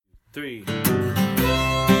three.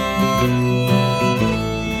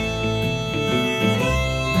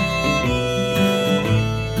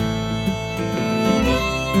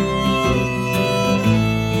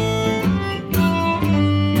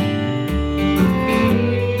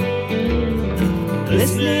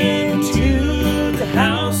 Listening to the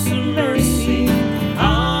House of Mercy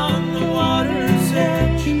on the water's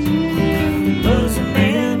edge. Was a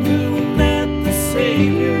man who met the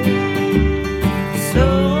Savior, so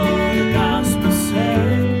the gospel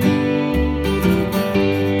said.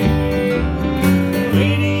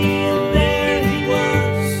 Waiting there he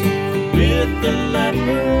was with the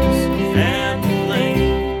lepers and the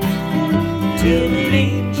lame, till an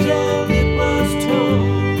angel it was told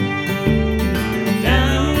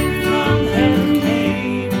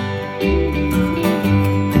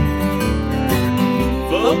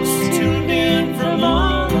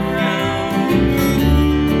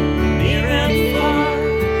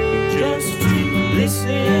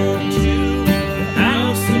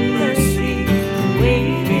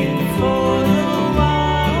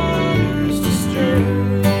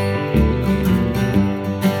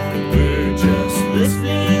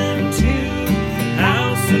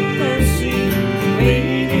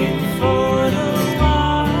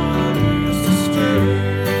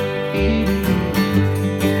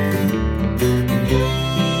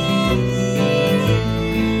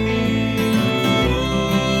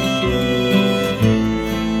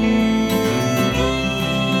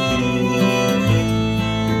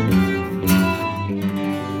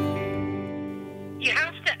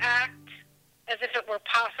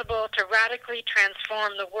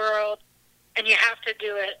transform the world, and you have to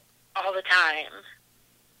do it all the time.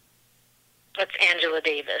 That's Angela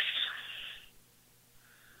Davis.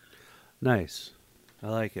 Nice. I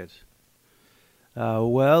like it.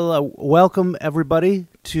 Welcome everybody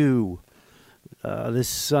to this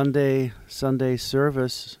Sunday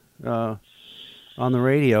service on the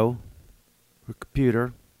radio or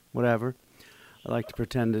computer, whatever. I like to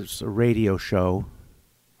pretend it's a radio show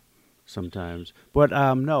sometimes, but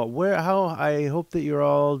I hope that you're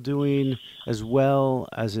all doing as well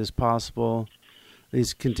as is possible.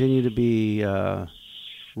 These continue to be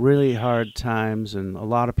really hard times, and a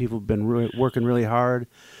lot of people have been working really hard,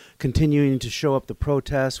 continuing to show up the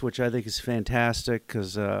protests, which I think is fantastic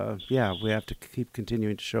because we have to keep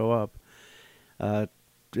continuing to show up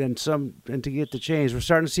and to get the change. We're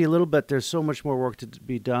starting to see a little bit. There's so much more work to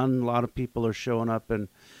be done. A lot of people are showing up and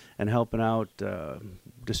helping out,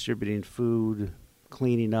 distributing food,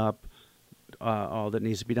 cleaning up, all that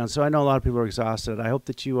needs to be done. So I know a lot of people are exhausted. I hope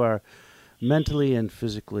that you are mentally and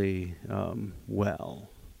physically well.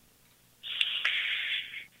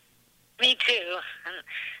 Me too.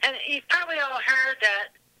 And you've probably all heard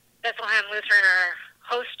that Bethlehem Lutheran, our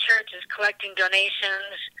host church, is collecting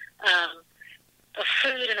donations of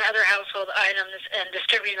food and other household items and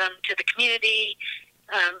distributing them to the community.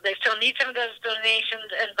 They still need some of those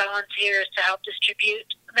donations and volunteers to help distribute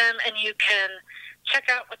them, and you can check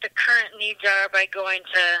out what the current needs are by going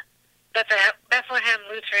to Bethlehem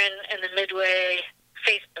Lutheran and the Midway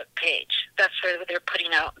Facebook page. That's where they're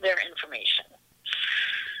putting out their information.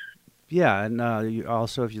 Yeah, and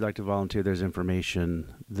also if you'd like to volunteer, there's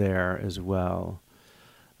information there as well.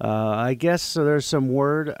 I guess so. There's some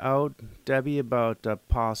word out, Debbie, about a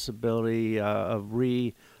possibility of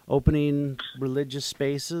reopening religious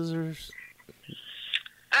spaces, or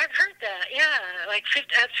I've heard that. Yeah, like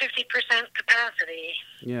at 50% capacity.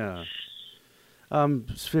 Yeah,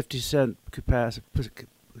 50%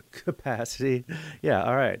 capacity. Yeah,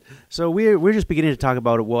 all right. So we're just beginning to talk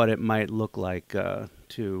about what it might look like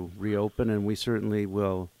to reopen, and we certainly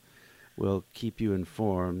will keep you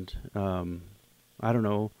informed. I don't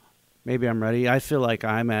know. Maybe I'm ready. I feel like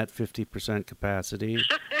I'm at 50% capacity.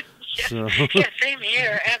 Yeah, same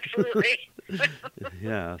here. Absolutely.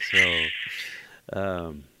 Yeah.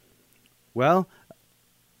 So, well,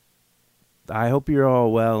 I hope you're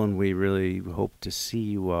all well, and we really hope to see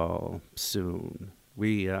you all soon.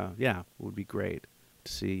 It would be great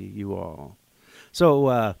to see you all.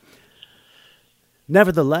 So,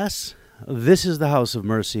 nevertheless, this is the House of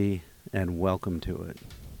Mercy, and welcome to it.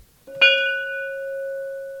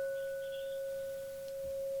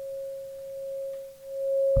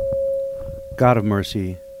 God of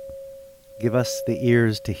mercy, give us the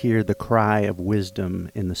ears to hear the cry of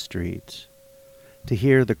wisdom in the streets, to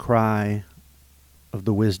hear the cry of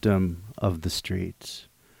the wisdom of the streets.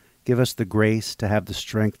 Give us the grace to have the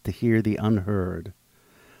strength to hear the unheard,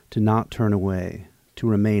 to not turn away, to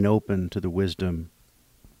remain open to the wisdom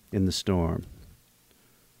in the storm.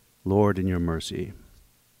 Lord, in your mercy,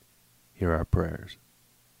 hear our prayers.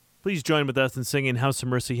 Please join with us in singing House of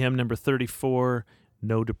Mercy hymn number 34,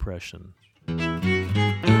 No Depression.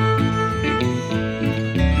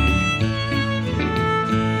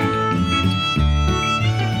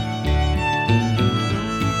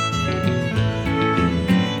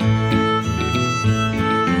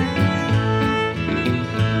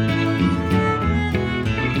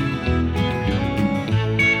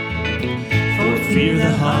 Fear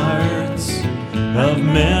the hearts of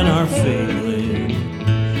men are failing.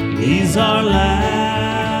 These are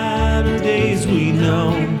latter days we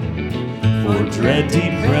know. For dread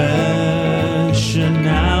depression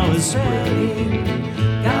now is spreading.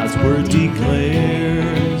 God's word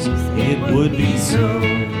declares it would be so.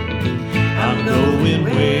 I'm going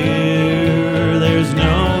where there's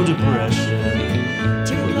no depression,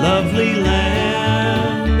 to a lovely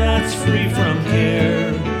land that's free from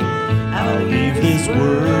care. I'll leave this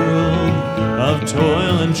world of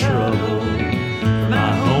toil and trouble, for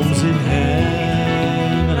my home's in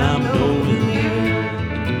heaven, I'm going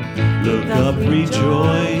there. Look up,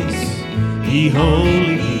 rejoice, ye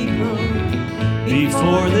holy people,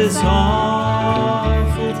 before this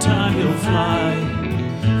awful time you'll fly,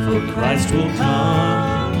 for Christ will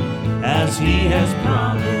come as he has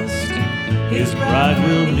promised, his bride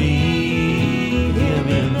will meet him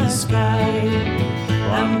in the sky.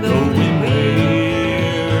 I'm going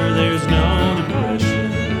where there's no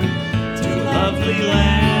depression, to a lovely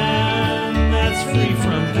land that's free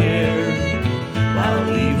from care. I'll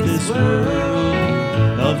leave this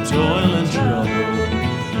world of toil and trouble,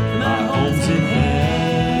 my home's in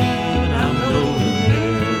heaven, I'm going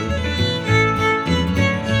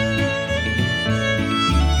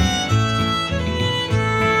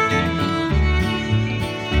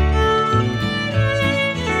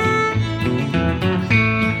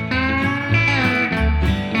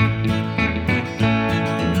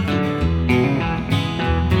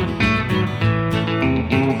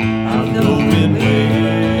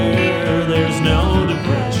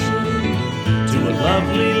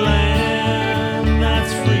lovely land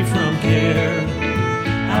that's free from care.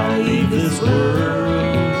 I'll leave this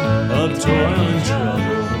world of toil and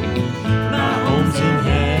trouble, my home's in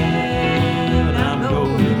heaven, I'm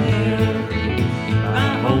going there.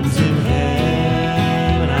 My home's in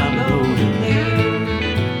heaven, I'm going there.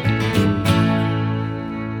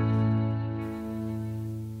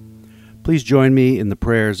 Please join me in the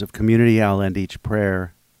prayers of community. I'll end each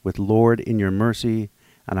prayer with Lord, in your mercy,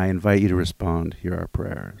 and I invite you to respond. Hear our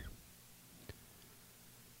prayers.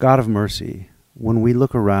 God of mercy, when we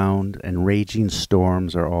look around and raging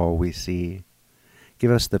storms are all we see,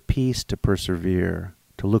 give us the peace to persevere,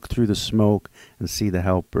 to look through the smoke and see the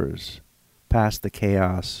helpers, past the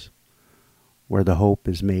chaos where the hope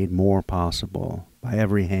is made more possible by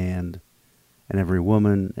every hand and every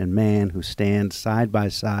woman and man who stands side by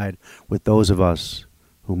side with those of us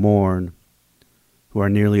who mourn, who are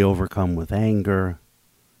nearly overcome with anger,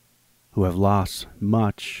 who have lost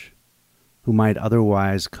much, who might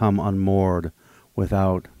otherwise come unmoored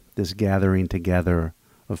without this gathering together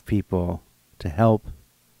of people to help,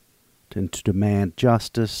 to demand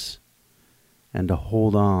justice, and to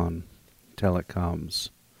hold on till it comes.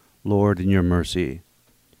 Lord, in your mercy,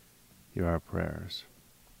 hear our prayers.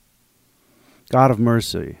 God of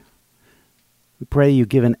mercy, we pray you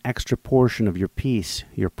give an extra portion of your peace,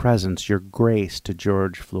 your presence, your grace to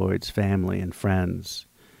George Floyd's family and friends,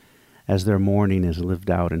 as their mourning is lived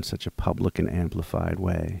out in such a public and amplified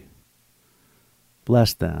way.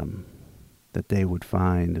 Bless them, that they would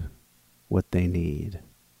find what they need.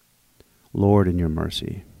 Lord, in your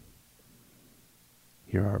mercy,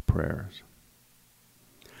 hear our prayers.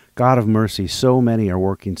 God of mercy, so many are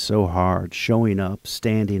working so hard, showing up,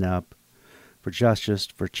 standing up for justice,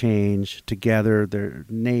 for change, to gather their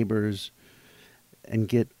neighbors and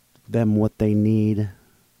get them what they need.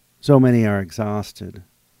 So many are exhausted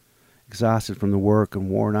from the work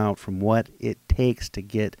and worn out from what it takes to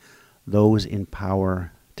get those in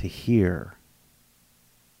power to hear.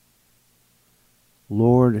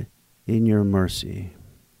 Lord, in your mercy,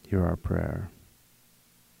 hear our prayer.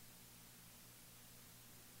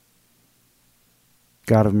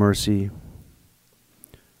 God of mercy,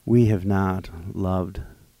 we have not loved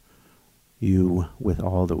you with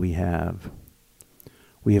all that we have.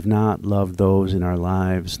 We have not loved those in our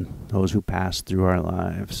lives, those who pass through our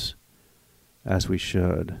lives, as we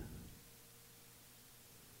should.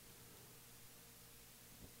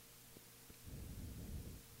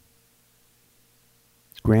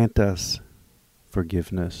 Grant us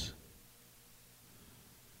forgiveness.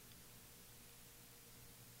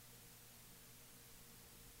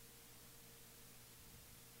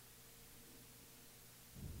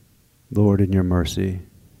 Lord, in your mercy,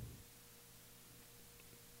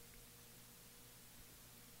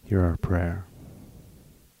 hear our prayer.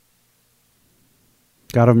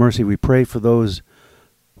 God of mercy, we pray for those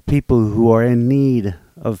people who are in need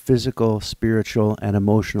of physical, spiritual, and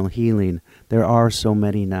emotional healing. There are so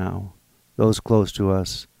many now. Those close to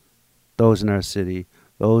us, those in our city,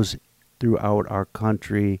 those throughout our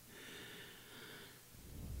country,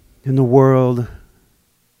 in the world.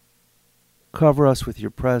 Cover us with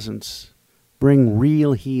your presence. Bring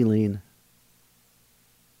real healing.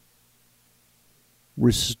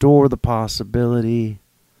 Restore the possibility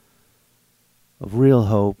of real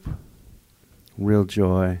hope, real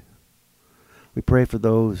joy. We pray for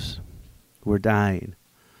those who are dying,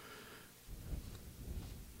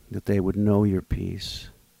 that they would know your peace,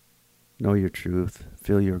 know your truth,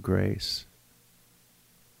 feel your grace.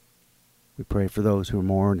 We pray for those who are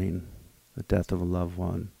mourning the death of a loved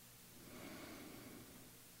one.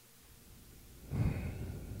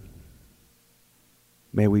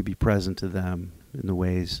 May we be present to them in the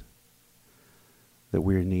ways that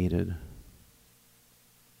we're needed.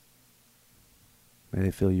 May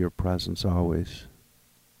they feel your presence always.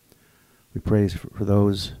 We pray for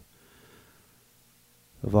those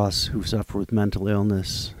of us who suffer with mental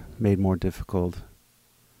illness made more difficult.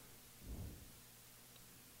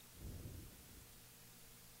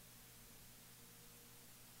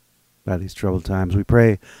 By these troubled times, we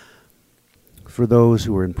pray for those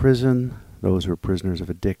who are in prison, those who are prisoners of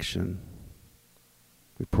addiction.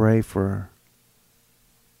 We pray for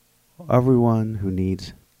everyone who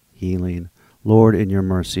needs healing. Lord, in your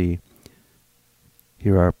mercy,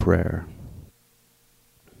 hear our prayer.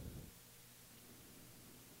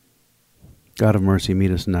 God of mercy,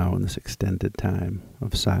 meet us now in this extended time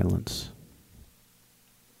of silence.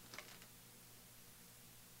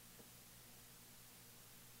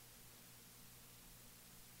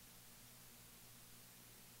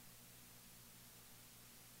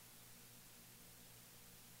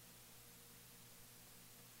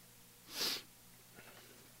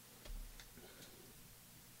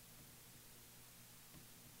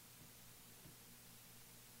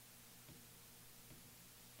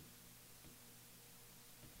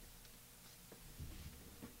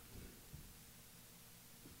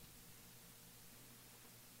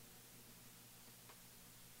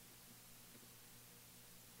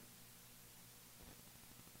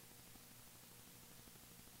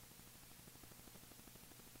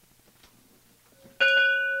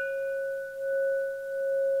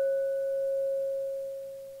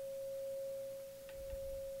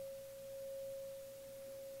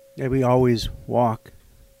 May we always walk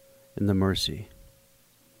in the mercy.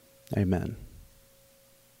 Amen.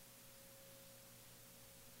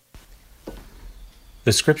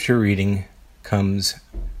 The scripture reading comes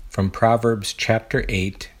from Proverbs chapter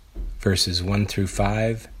 8, verses 1 through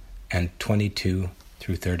 5 and 22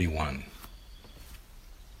 through 31.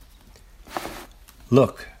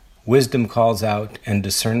 Look, wisdom calls out and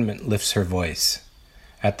discernment lifts her voice.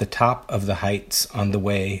 At the top of the heights on the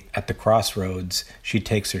way, at the crossroads, she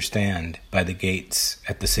takes her stand. By the gates,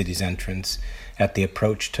 at the city's entrance, at the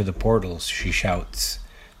approach to the portals, she shouts,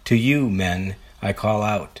 "To you, men, I call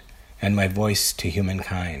out, and my voice to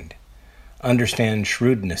humankind. Understand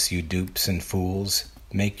shrewdness, you dupes and fools.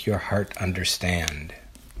 Make your heart understand.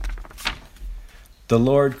 The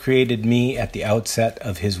Lord created me at the outset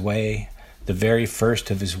of his way, the very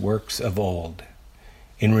first of his works of old.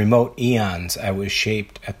 In remote eons I was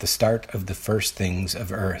shaped at the start of the first things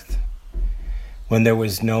of earth. When there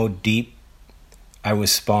was no deep, I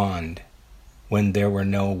was spawned. When there were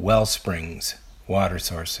no well springs, water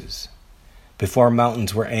sources. Before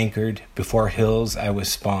mountains were anchored, before hills I was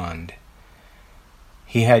spawned.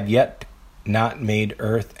 He had yet not made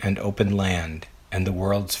earth and open land, and the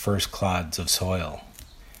world's first clods of soil.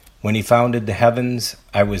 When he founded the heavens,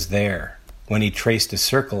 I was there. When he traced a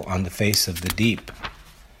circle on the face of the deep.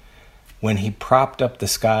 When he propped up the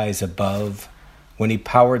skies above, when he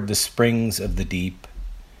powered the springs of the deep,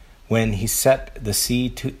 when he set the sea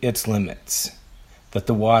to its limits, that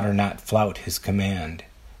the water not flout his command,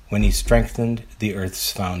 when he strengthened the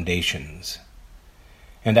earth's foundations.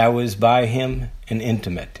 And I was by him and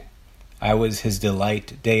intimate. I was his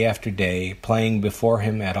delight day after day, playing before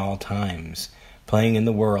him at all times, playing in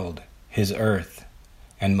the world, his earth,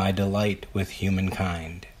 and my delight with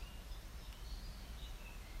humankind.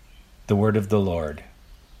 The word of the Lord.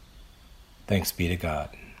 Thanks be to God.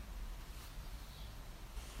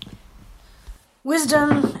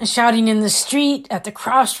 Wisdom is shouting in the street at the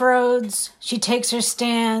crossroads. She takes her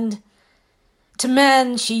stand. To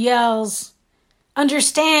men she yells,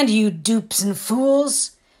 "Understand, you dupes and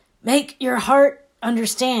fools. Make your heart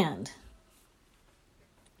understand."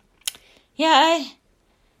 Yeah,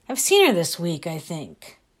 I've seen her this week, I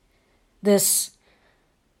think. This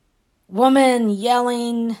woman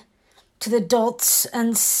yelling to the dolts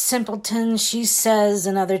and simpletons, she says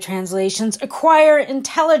in other translations, acquire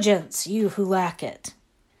intelligence, you who lack it.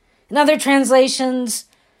 In other translations,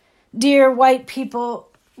 dear white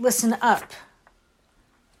people, listen up.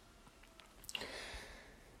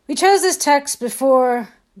 We chose this text before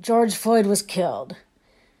George Floyd was killed.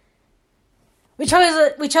 We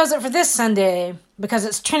chose it for this Sunday because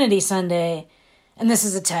it's Trinity Sunday, and this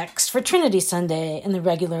is a text for Trinity Sunday in the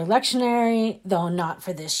regular lectionary, though not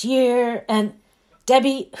for this year. And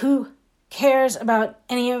Debbie, who cares about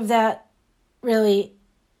any of that really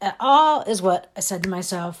at all, is what I said to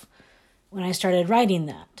myself when I started writing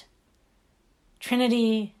that.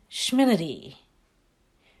 Trinity Schminity.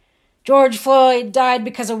 George Floyd died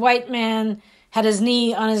because a white man had his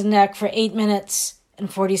knee on his neck for 8 minutes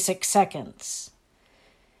and 46 seconds.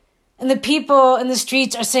 And the people in the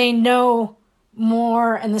streets are saying no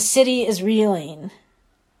more, and the city is reeling.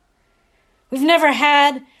 We've never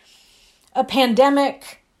had a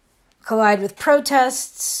pandemic collide with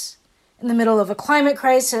protests in the middle of a climate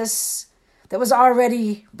crisis that was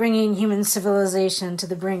already bringing human civilization to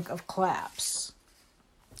the brink of collapse.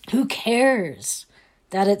 Who cares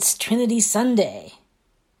that it's Trinity Sunday?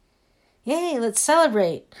 Yay, let's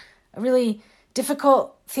celebrate a really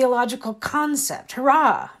difficult theological concept.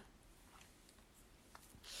 Hurrah!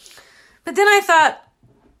 But then I thought,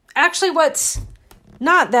 actually what's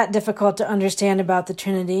not that difficult to understand about the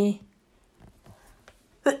Trinity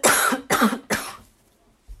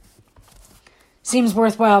seems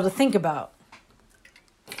worthwhile to think about.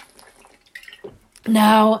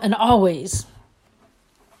 Now and always.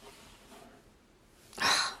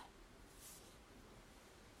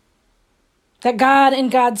 That God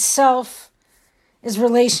and God's self is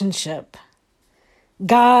relationship.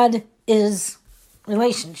 God is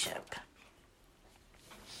relationship.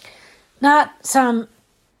 Not some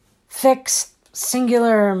fixed,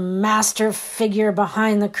 singular master figure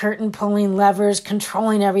behind the curtain pulling levers,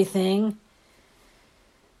 controlling everything.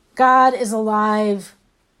 God is alive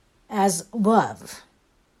as love.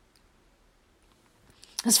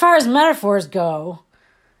 As far as metaphors go,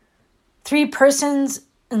 3 persons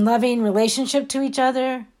in loving relationship to each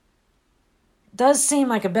other does seem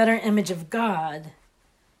like a better image of God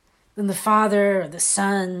than the Father or the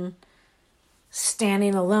Son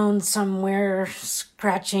standing alone somewhere,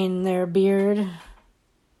 scratching their beard.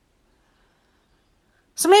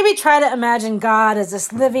 So maybe try to imagine God as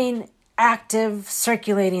this living, active,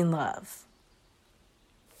 circulating love.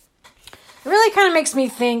 It really kind of makes me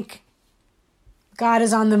think God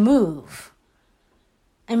is on the move.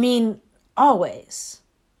 I mean, always.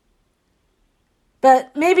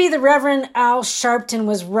 But maybe the Reverend Al Sharpton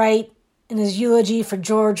was right in his eulogy for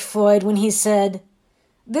George Floyd when he said,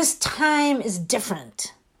 "This time is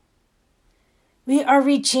different. We are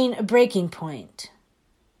reaching a breaking point."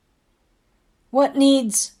 What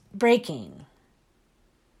needs breaking?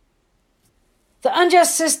 The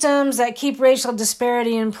unjust systems that keep racial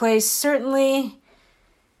disparity in place, certainly.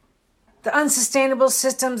 The unsustainable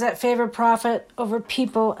systems that favor profit over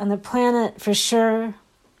people and the planet, for sure.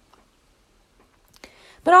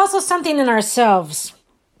 But also something in ourselves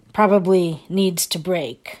probably needs to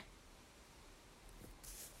break.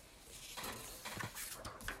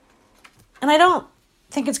 And I don't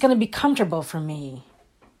think it's going to be comfortable for me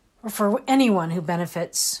or for anyone who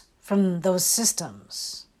benefits from those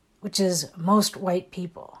systems, which is most white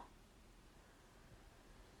people.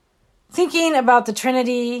 Thinking about the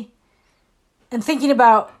Trinity and thinking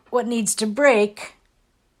about what needs to break,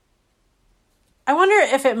 I wonder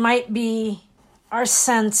if it might be our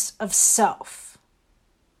sense of self.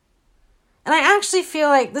 And I actually feel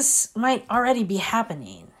like this might already be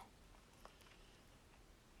happening.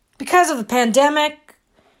 Because of the pandemic,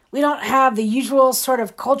 we don't have the usual sort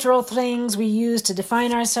of cultural things we use to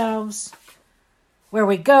define ourselves. Where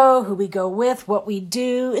we go, who we go with, what we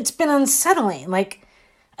do. It's been unsettling. Like,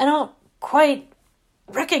 I don't quite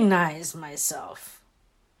recognize myself.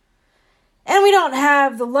 And we don't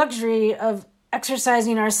have the luxury of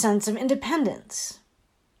exercising our sense of independence.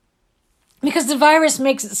 Because the virus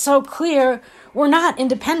makes it so clear we're not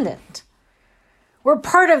independent. We're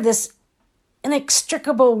part of this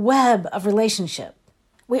inextricable web of relationship.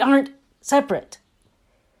 We aren't separate.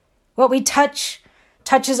 What we touch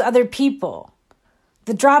touches other people.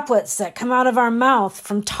 The droplets that come out of our mouth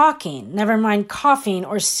from talking, never mind coughing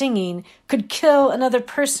or singing, could kill another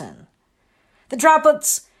person. The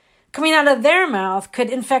droplets coming out of their mouth could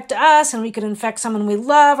infect us, and we could infect someone we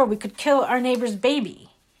love, or we could kill our neighbor's baby.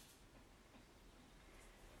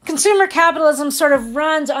 Consumer capitalism sort of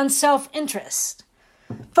runs on self-interest.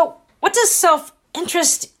 But what does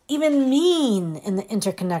self-interest even mean in the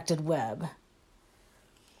interconnected web?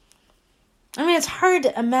 I mean, it's hard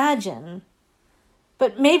to imagine,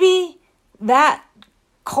 but maybe that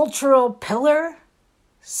cultural pillar,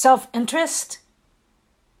 self-interest,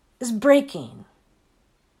 is breaking,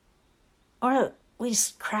 or at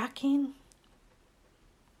least cracking.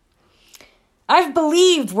 I've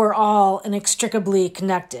believed we're all inextricably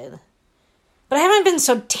connected, but I haven't been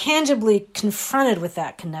so tangibly confronted with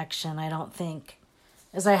that connection, I don't think,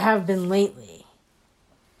 as I have been lately.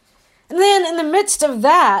 And then in the midst of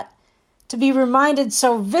that, to be reminded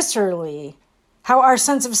so viscerally how our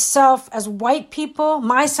sense of self as white people,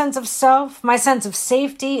 my sense of self, my sense of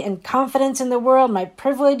safety and confidence in the world, my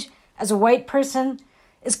privilege as a white person,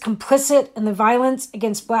 is complicit in the violence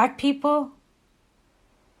against black people.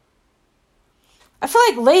 I feel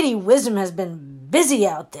like Lady Wisdom has been busy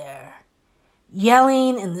out there,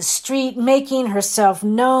 yelling in the street, making herself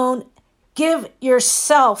known. Give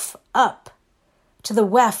yourself up to the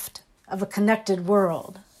weft of a connected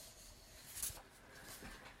world.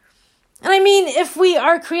 And I mean, if we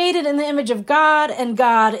are created in the image of God, and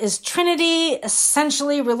God is Trinity,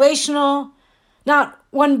 essentially relational, not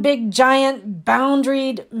one big giant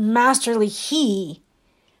boundaried masterly he,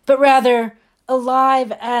 but rather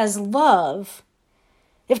alive as love.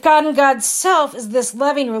 If God and God's self is this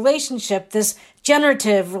loving relationship, this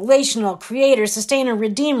generative, relational, creator, sustainer,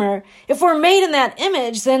 redeemer, if we're made in that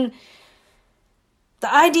image, then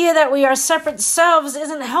the idea that we are separate selves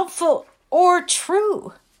isn't helpful or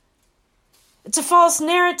true. It's a false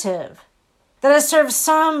narrative that has served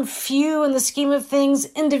some few in the scheme of things,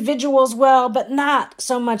 individuals well, but not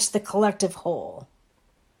so much the collective whole.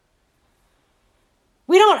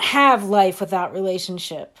 We don't have life without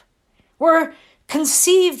relationship. We're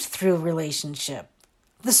conceived through relationship,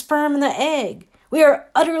 the sperm and the egg. We are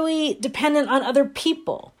utterly dependent on other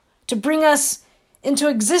people to bring us into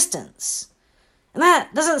existence. And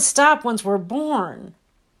that doesn't stop once we're born.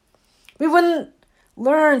 We wouldn't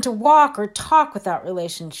learn to walk or talk without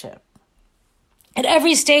relationship. At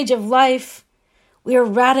every stage of life, we are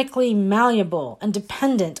radically malleable and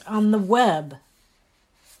dependent on the web.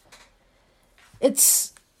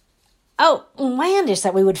 It's outlandish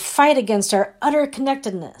that we would fight against our utter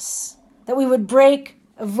connectedness, that we would break,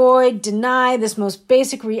 avoid, deny this most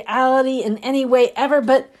basic reality in any way ever,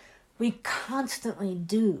 but we constantly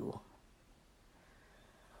do.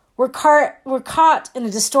 We're caught in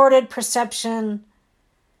a distorted perception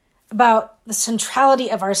about the centrality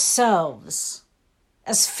of ourselves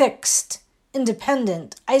as fixed,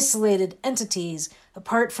 independent, isolated entities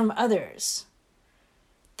apart from others.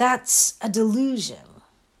 That's a delusion.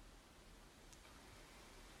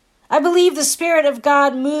 I believe the Spirit of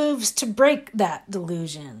God moves to break that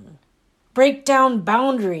delusion, break down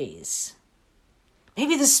boundaries.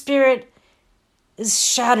 Maybe the Spirit is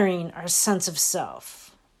shattering our sense of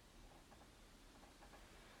self.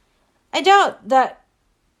 I doubt that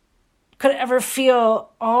could ever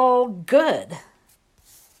feel all good.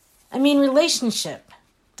 I mean, relationship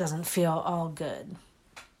doesn't feel all good.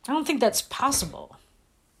 I don't think that's possible.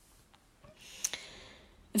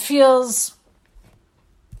 It feels...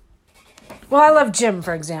 Well, I love Jim,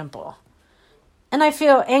 for example, and I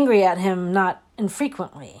feel angry at him not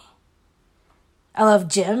infrequently. I love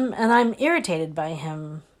Jim, and I'm irritated by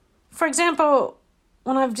him. For example,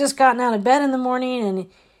 when I've just gotten out of bed in the morning and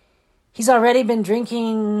he's already been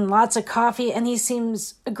drinking lots of coffee and he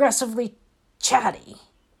seems aggressively chatty.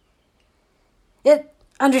 It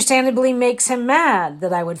understandably makes him mad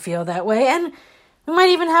that I would feel that way, and we might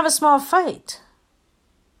even have a small fight.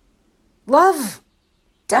 Love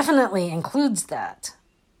definitely includes that.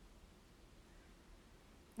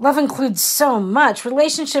 Love includes so much.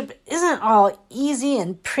 Relationship isn't all easy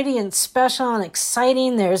and pretty and special and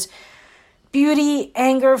exciting. There's beauty,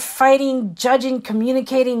 anger, fighting, judging,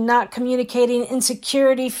 communicating, not communicating,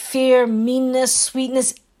 insecurity, fear, meanness,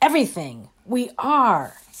 sweetness, everything we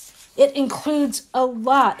are. It includes a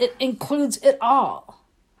lot. It includes it all.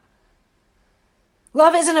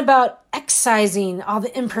 Love isn't about excising all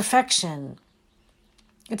the imperfection.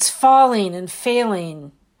 It's falling and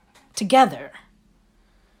failing together.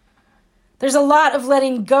 There's a lot of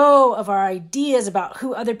letting go of our ideas about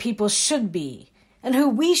who other people should be and who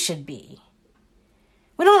we should be.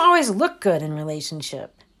 We don't always look good in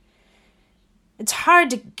relationship. It's hard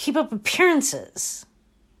to keep up appearances.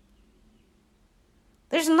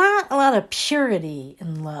 There's not a lot of purity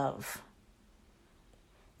in love.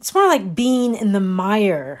 It's more like being in the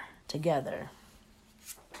mire together.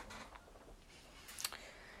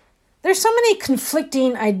 There's so many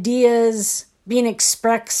conflicting ideas being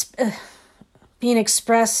expressed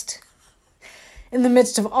in the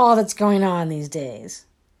midst of all that's going on these days.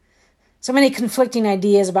 So many conflicting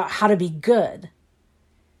ideas about how to be good.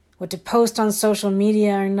 What to post on social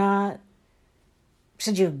media or not.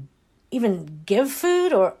 Should you even give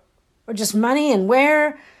food or just money, and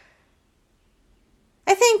where?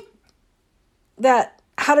 I think that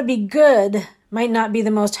how to be good might not be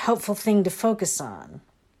the most helpful thing to focus on.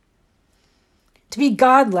 To be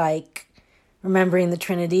godlike, remembering the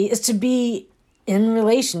Trinity, is to be in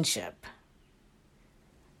relationship.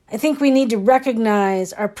 I think we need to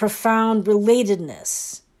recognize our profound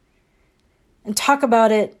relatedness and talk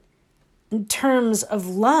about it in terms of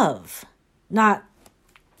love, not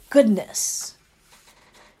goodness.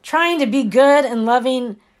 Trying to be good and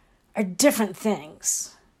loving are different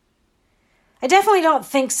things. I definitely don't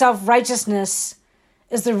think self-righteousness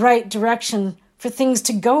is the right direction for things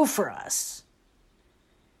to go for us.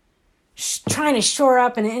 Trying to shore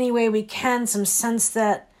up in any way we can some sense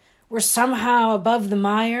that we're somehow above the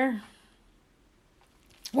mire.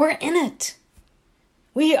 We're in it.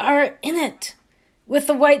 We are in it with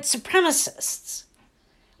the white supremacists.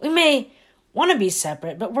 We may want to be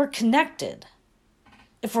separate, but we're connected.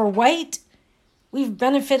 If we're white, we've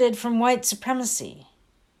benefited from white supremacy.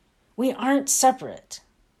 We aren't separate.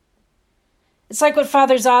 It's like what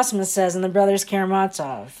Father Zosima says in the Brothers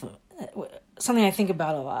Karamazov, something I think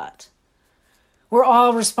about a lot. We're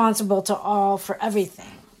all responsible to all for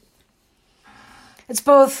everything. It's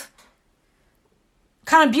both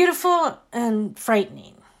kind of beautiful and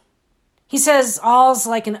frightening. He says all's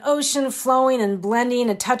like an ocean flowing and blending.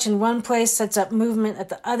 A touch in one place sets up movement at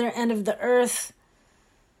the other end of the earth.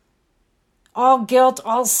 All guilt,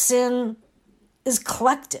 all sin is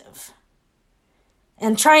collective.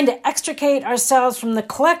 And trying to extricate ourselves from the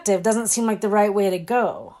collective doesn't seem like the right way to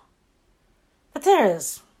go. But there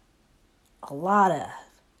is a lot of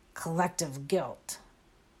collective guilt,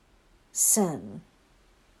 sin.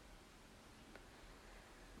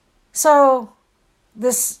 So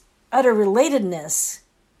this utter relatedness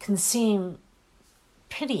can seem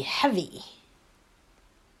pretty heavy.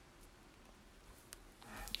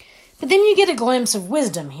 But then you get a glimpse of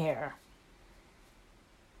wisdom here.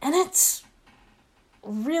 And it's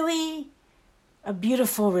really a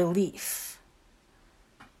beautiful relief.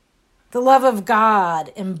 The love of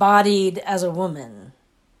God embodied as a woman.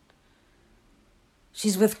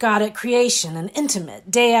 She's with God at creation and intimate.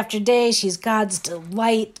 Day after day, she's God's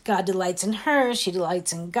delight. God delights in her. She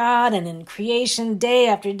delights in God and in creation. Day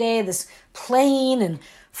after day, this playing and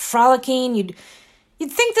frolicking. You'd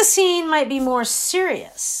think the scene might be more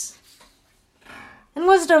serious. And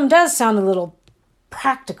wisdom does sound a little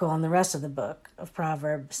practical in the rest of the book of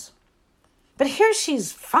Proverbs. But here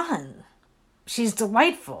she's fun. She's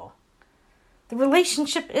delightful. The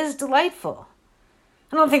relationship is delightful.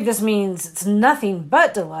 I don't think this means it's nothing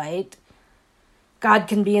but delight. God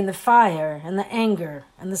can be in the fire and the anger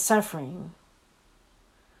and the suffering.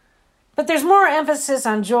 But there's more emphasis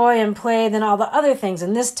on joy and play than all the other things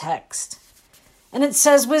in this text. And it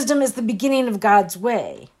says wisdom is the beginning of God's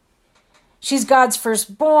way. She's God's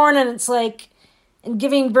firstborn, and it's like in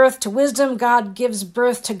giving birth to wisdom, God gives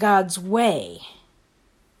birth to God's way.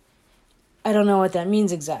 I don't know what that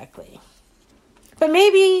means exactly. But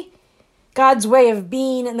maybe God's way of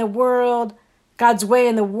being in the world, God's way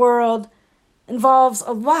in the world, involves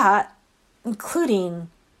a lot, including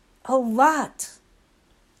a lot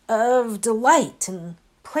of delight and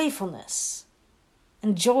playfulness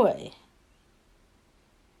and joy.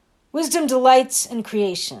 Wisdom delights in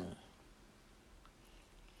creation.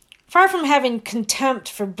 Far from having contempt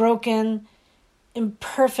for broken,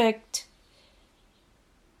 imperfect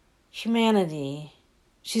humanity,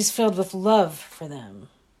 she's filled with love for them.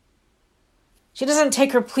 She doesn't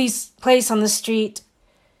take her place on the street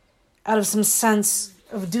out of some sense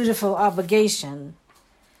of dutiful obligation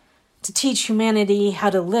to teach humanity how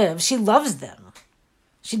to live. She loves them.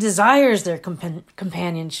 She desires their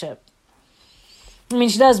companionship. I mean,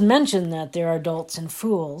 she does mention that there are adults and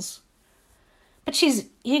fools, but she's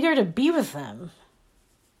eager to be with them.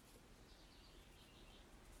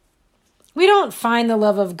 We don't find the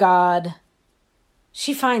love of God.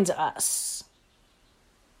 She finds us.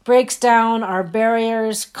 Breaks down our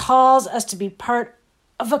barriers, calls us to be part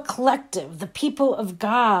of a collective, the people of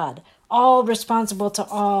God, all responsible to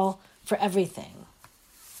all for everything.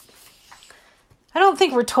 I don't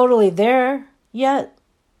think we're totally there yet,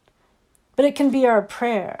 but it can be our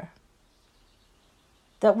prayer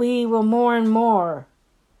that we will more and more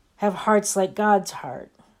have hearts like God's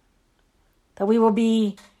heart, that we will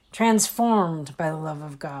be transformed by the love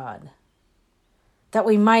of God, that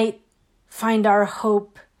we might find our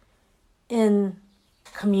hope in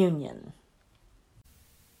communion.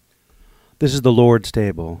 This is the Lord's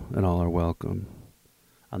table, and all are welcome.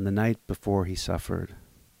 on the night before he suffered.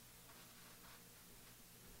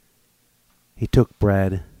 He took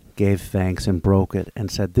bread, gave thanks, and broke it,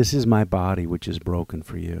 and said, "This is my body which is broken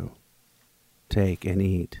for you. Take and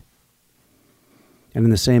eat." And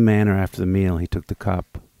in the same manner after the meal he took the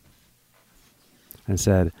cup and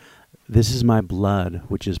said, "This is my blood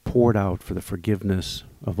which is poured out for the forgiveness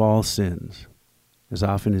of all sins. As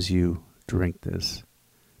often as you drink this,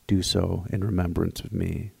 do so in remembrance of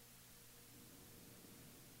me."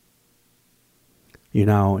 You're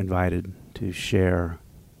now invited to share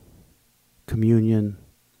communion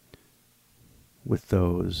with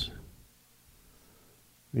those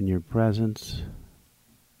in your presence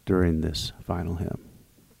during this final hymn.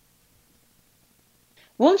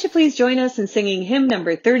 Won't you please join us in singing hymn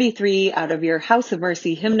number 33 out of your House of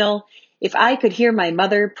Mercy hymnal, "If I Could Hear My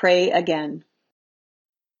Mother Pray Again."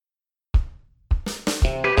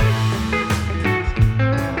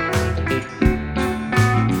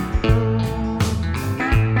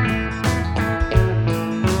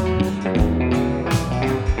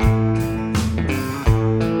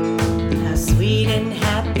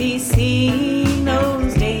 Seeing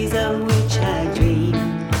those days of which I dream,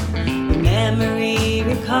 memory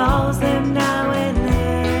recalls them now and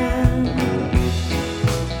then,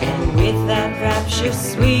 and with that rapture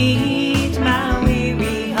sweet my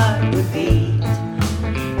weary heart would beat,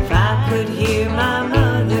 if I could hear my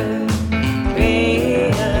mother pray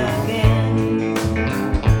again.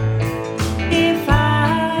 If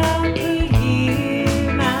I could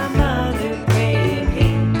hear my mother pray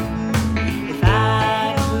again, if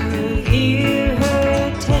I could hear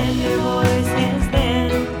her tender voice as then,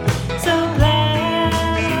 so glad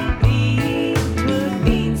I'd be, 'twould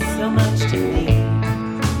mean so much to me.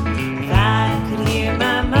 If I could hear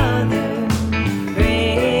my mother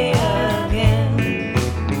pray again.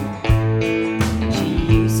 She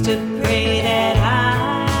used to pray that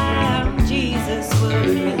I on Jesus would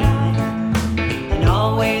rely, and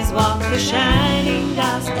always walk the shining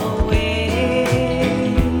gospel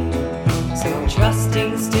way. So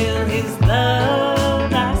trusting still his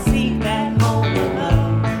love, I seek that home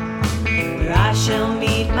above, where I shall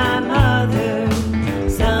meet my mother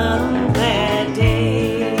some glad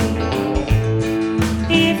day.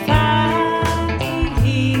 If I could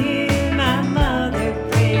hear my mother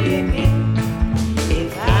pray again,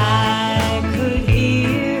 if I could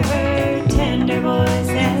hear her tender voice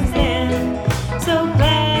as then, so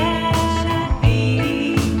glad I'd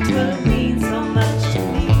be, 'twould mean so much to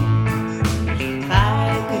me. If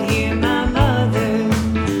I could hear my mother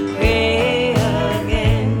pray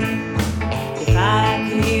again, if I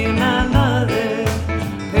could hear my mother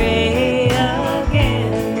pray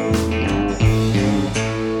again.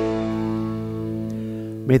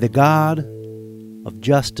 May the God of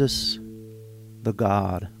justice, the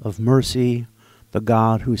God of mercy, the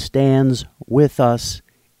God who stands with us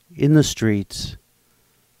in the streets,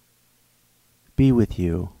 be with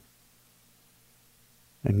you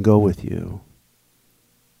and go with you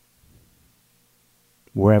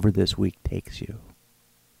wherever this week takes you.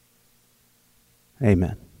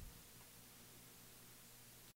 Amen.